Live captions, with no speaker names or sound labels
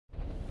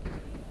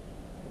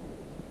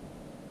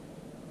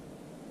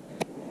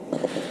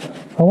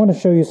I want to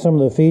show you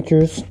some of the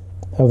features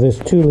of this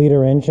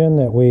 2-liter engine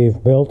that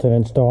we've built and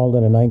installed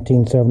in a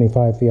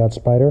 1975 Fiat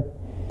Spider.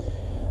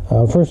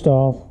 First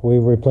off,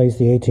 we've replaced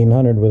the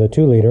 1800 with a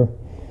 2-liter.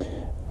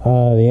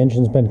 The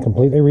engine's been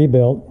completely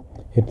rebuilt.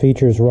 It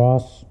features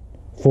Ross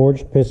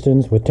forged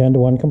pistons with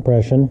 10-to-1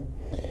 compression.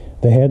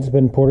 The head's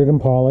been ported and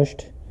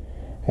polished,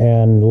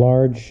 and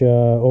large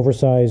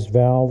oversized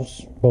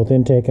valves, both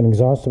intake and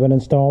exhaust, have been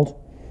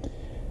installed.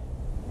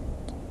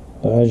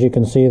 As you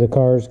can see, the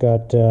car's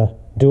got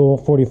dual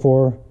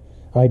 44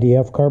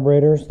 IDF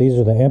carburetors. These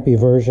are the EMPI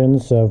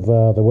versions of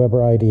the Weber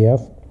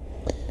IDF.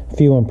 A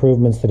few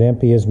improvements that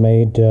EMPI has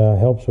made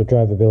helps with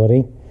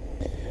drivability.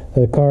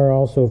 The car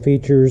also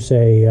features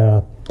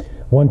a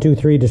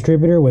 1-2-3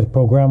 distributor with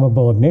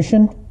programmable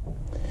ignition,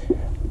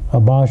 a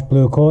Bosch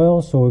Blue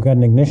Coil, so we've got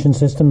an ignition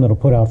system that'll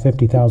put out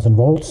 50,000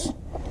 volts.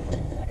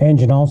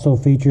 Engine also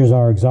features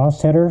our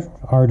exhaust header,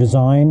 our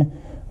design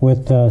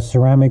with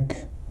ceramic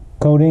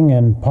coating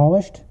and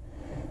polished.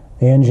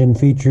 The engine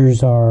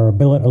features our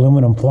billet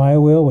aluminum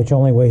flywheel, which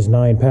only weighs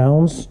 9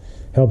 pounds,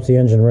 helps the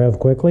engine rev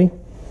quickly.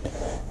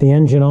 The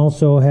engine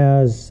also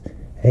has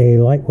a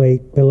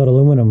lightweight billet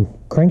aluminum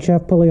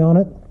crankshaft pulley on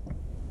it.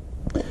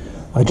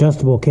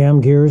 Adjustable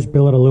cam gears,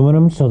 billet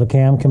aluminum, so the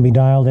cam can be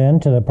dialed in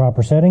to the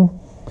proper setting.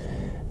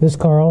 This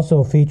car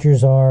also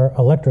features our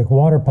electric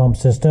water pump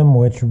system,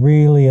 which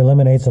really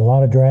eliminates a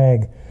lot of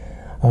drag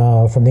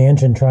from the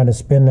engine trying to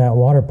spin that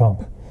water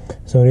pump.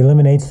 So it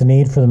eliminates the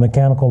need for the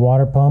mechanical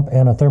water pump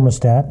and a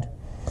thermostat.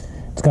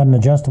 It's got an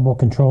adjustable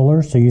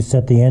controller, so you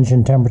set the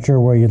engine temperature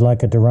where you'd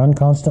like it to run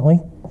constantly.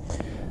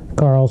 The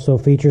car also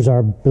features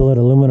our billet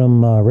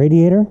aluminum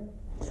radiator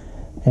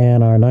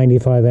and our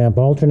 95 amp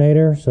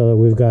alternator, so that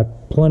we've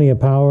got plenty of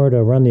power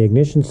to run the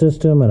ignition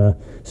system, and a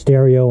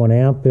stereo and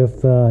amp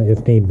if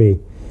need be.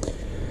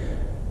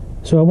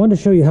 So I wanted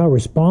to show you how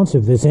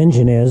responsive this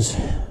engine is.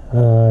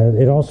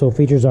 It also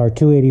features our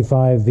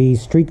 285V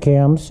street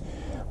cams,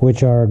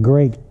 which are a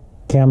great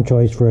cam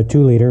choice for a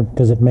 2-liter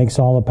because it makes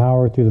all the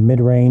power through the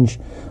mid-range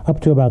up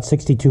to about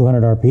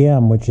 6,200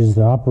 RPM, which is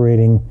the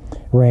operating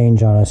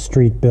range on a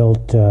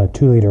street-built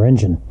 2-liter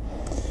engine.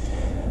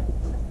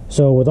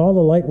 So with all the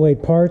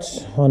lightweight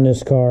parts on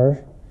this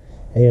car,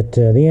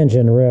 the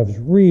engine revs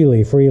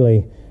really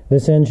freely.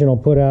 This engine will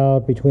put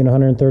out between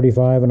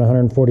 135 and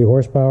 140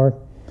 horsepower.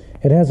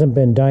 It hasn't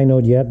been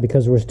dynoed yet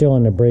because we're still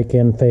in the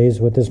break-in phase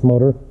with this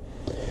motor.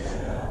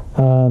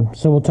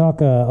 So we'll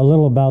talk a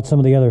little about some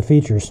of the other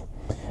features.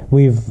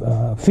 We've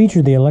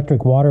featured the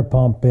electric water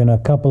pump in a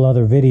couple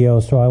other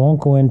videos, so I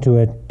won't go into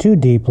it too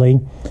deeply.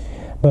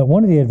 But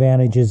one of the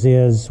advantages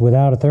is,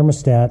 without a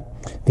thermostat,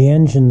 the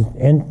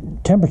engine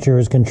temperature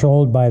is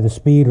controlled by the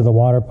speed of the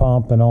water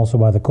pump and also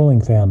by the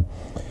cooling fan.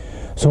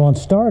 So on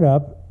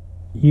startup,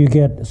 you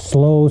get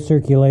slow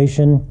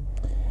circulation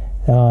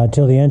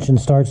till the engine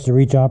starts to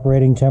reach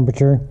operating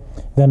temperature.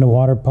 Then the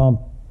water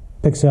pump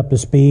picks up the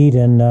speed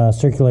and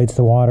circulates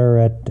the water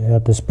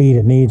at the speed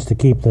it needs to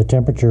keep the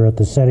temperature at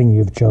the setting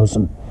you've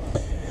chosen.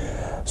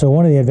 So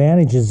one of the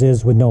advantages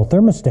is, with no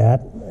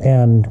thermostat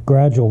and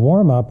gradual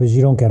warm-up, is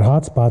you don't get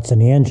hot spots in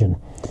the engine.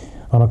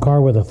 On a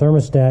car with a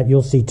thermostat,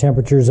 you'll see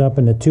temperatures up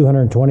in the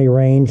 220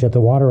 range at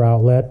the water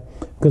outlet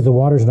because the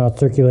water's not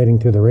circulating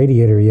through the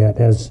radiator yet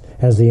as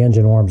the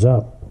engine warms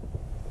up.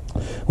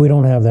 We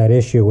don't have that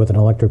issue with an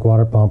electric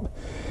water pump.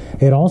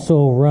 It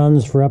also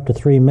runs for up to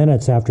 3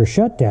 minutes after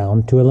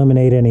shutdown to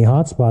eliminate any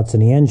hot spots in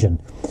the engine.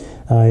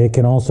 It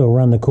can also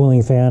run the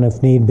cooling fan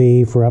if need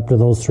be for up to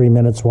those 3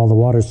 minutes while the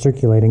water's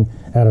circulating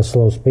at a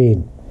slow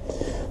speed.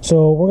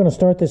 So we're going to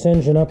start this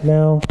engine up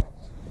now,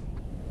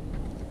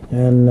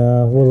 and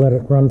we'll let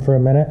it run for a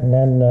minute, and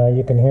then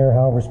you can hear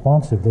how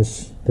responsive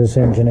this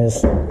engine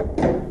is.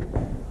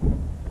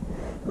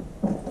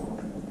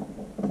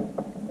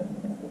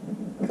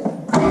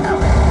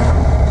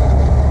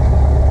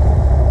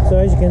 So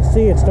as you can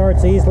see, it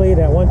starts easily.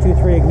 That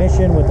 1-2-3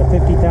 ignition with the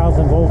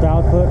 50,000 volt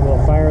output will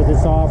fire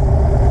this off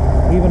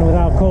even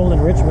without cold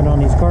enrichment on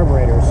these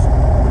carburetors.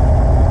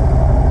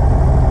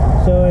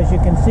 So as you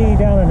can see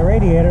down in the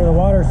radiator, the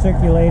water is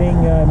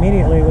circulating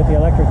immediately with the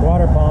electric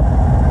water pump,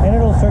 and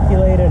it'll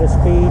circulate at a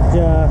speed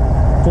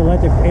to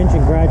let the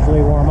engine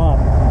gradually warm up.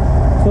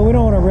 So we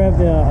don't want to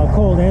rev a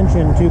cold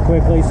engine too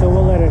quickly, so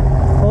we'll let it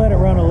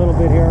run a little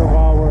bit here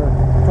while we're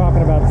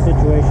talking about the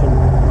situation.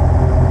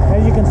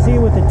 As you can see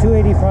with the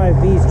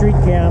 285V street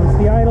cams,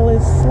 the idle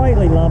is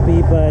slightly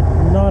lumpy, but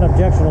not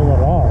objectionable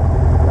at all.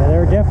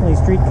 They're definitely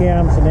street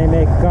cams, and they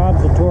make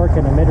gobs of torque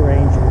in the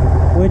mid-range,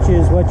 which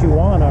is what you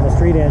want on a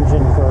street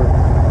engine for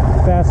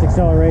fast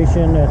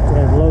acceleration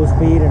at low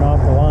speed and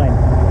off the line.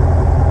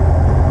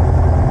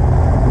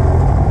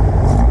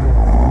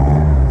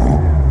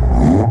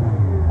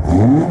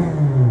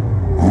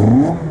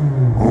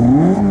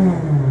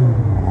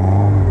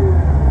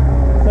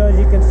 So as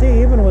you can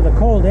see, even with a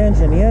cold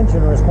engine, the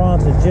engine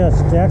response is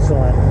just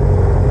excellent.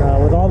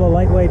 With all the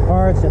lightweight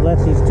parts, it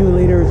lets these 2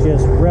 liters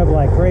just rev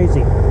like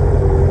crazy.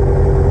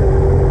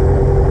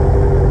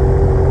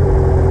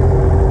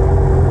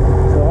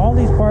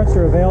 Parts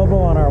are available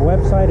on our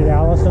website at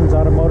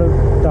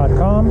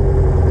allisonsautomotive.com.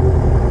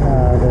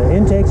 The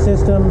intake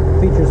system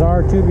features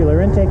our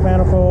tubular intake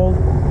manifold,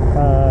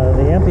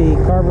 the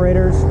EMPI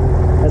carburetors.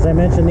 As I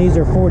mentioned, these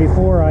are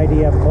 44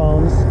 IDF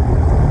clones.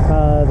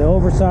 The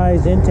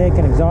oversized intake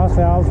and exhaust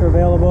valves are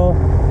available,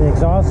 the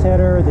exhaust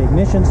header, the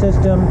ignition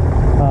system,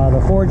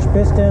 the forged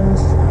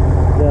pistons,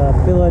 the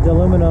billet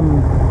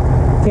aluminum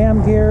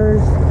cam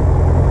gears,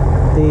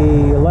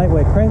 the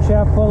lightweight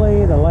crankshaft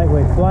pulley, the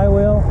lightweight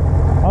flywheel.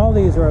 All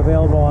these are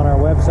available on our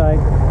website.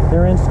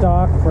 They're in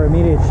stock for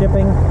immediate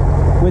shipping,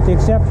 with the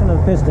exception of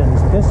the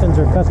pistons. Pistons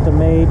are custom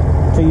made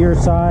to your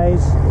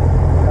size,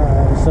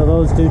 so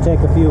those do take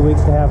a few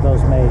weeks to have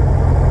those made.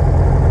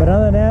 But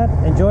other than that,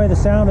 enjoy the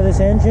sound of this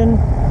engine,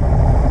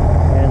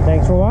 and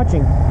thanks for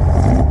watching.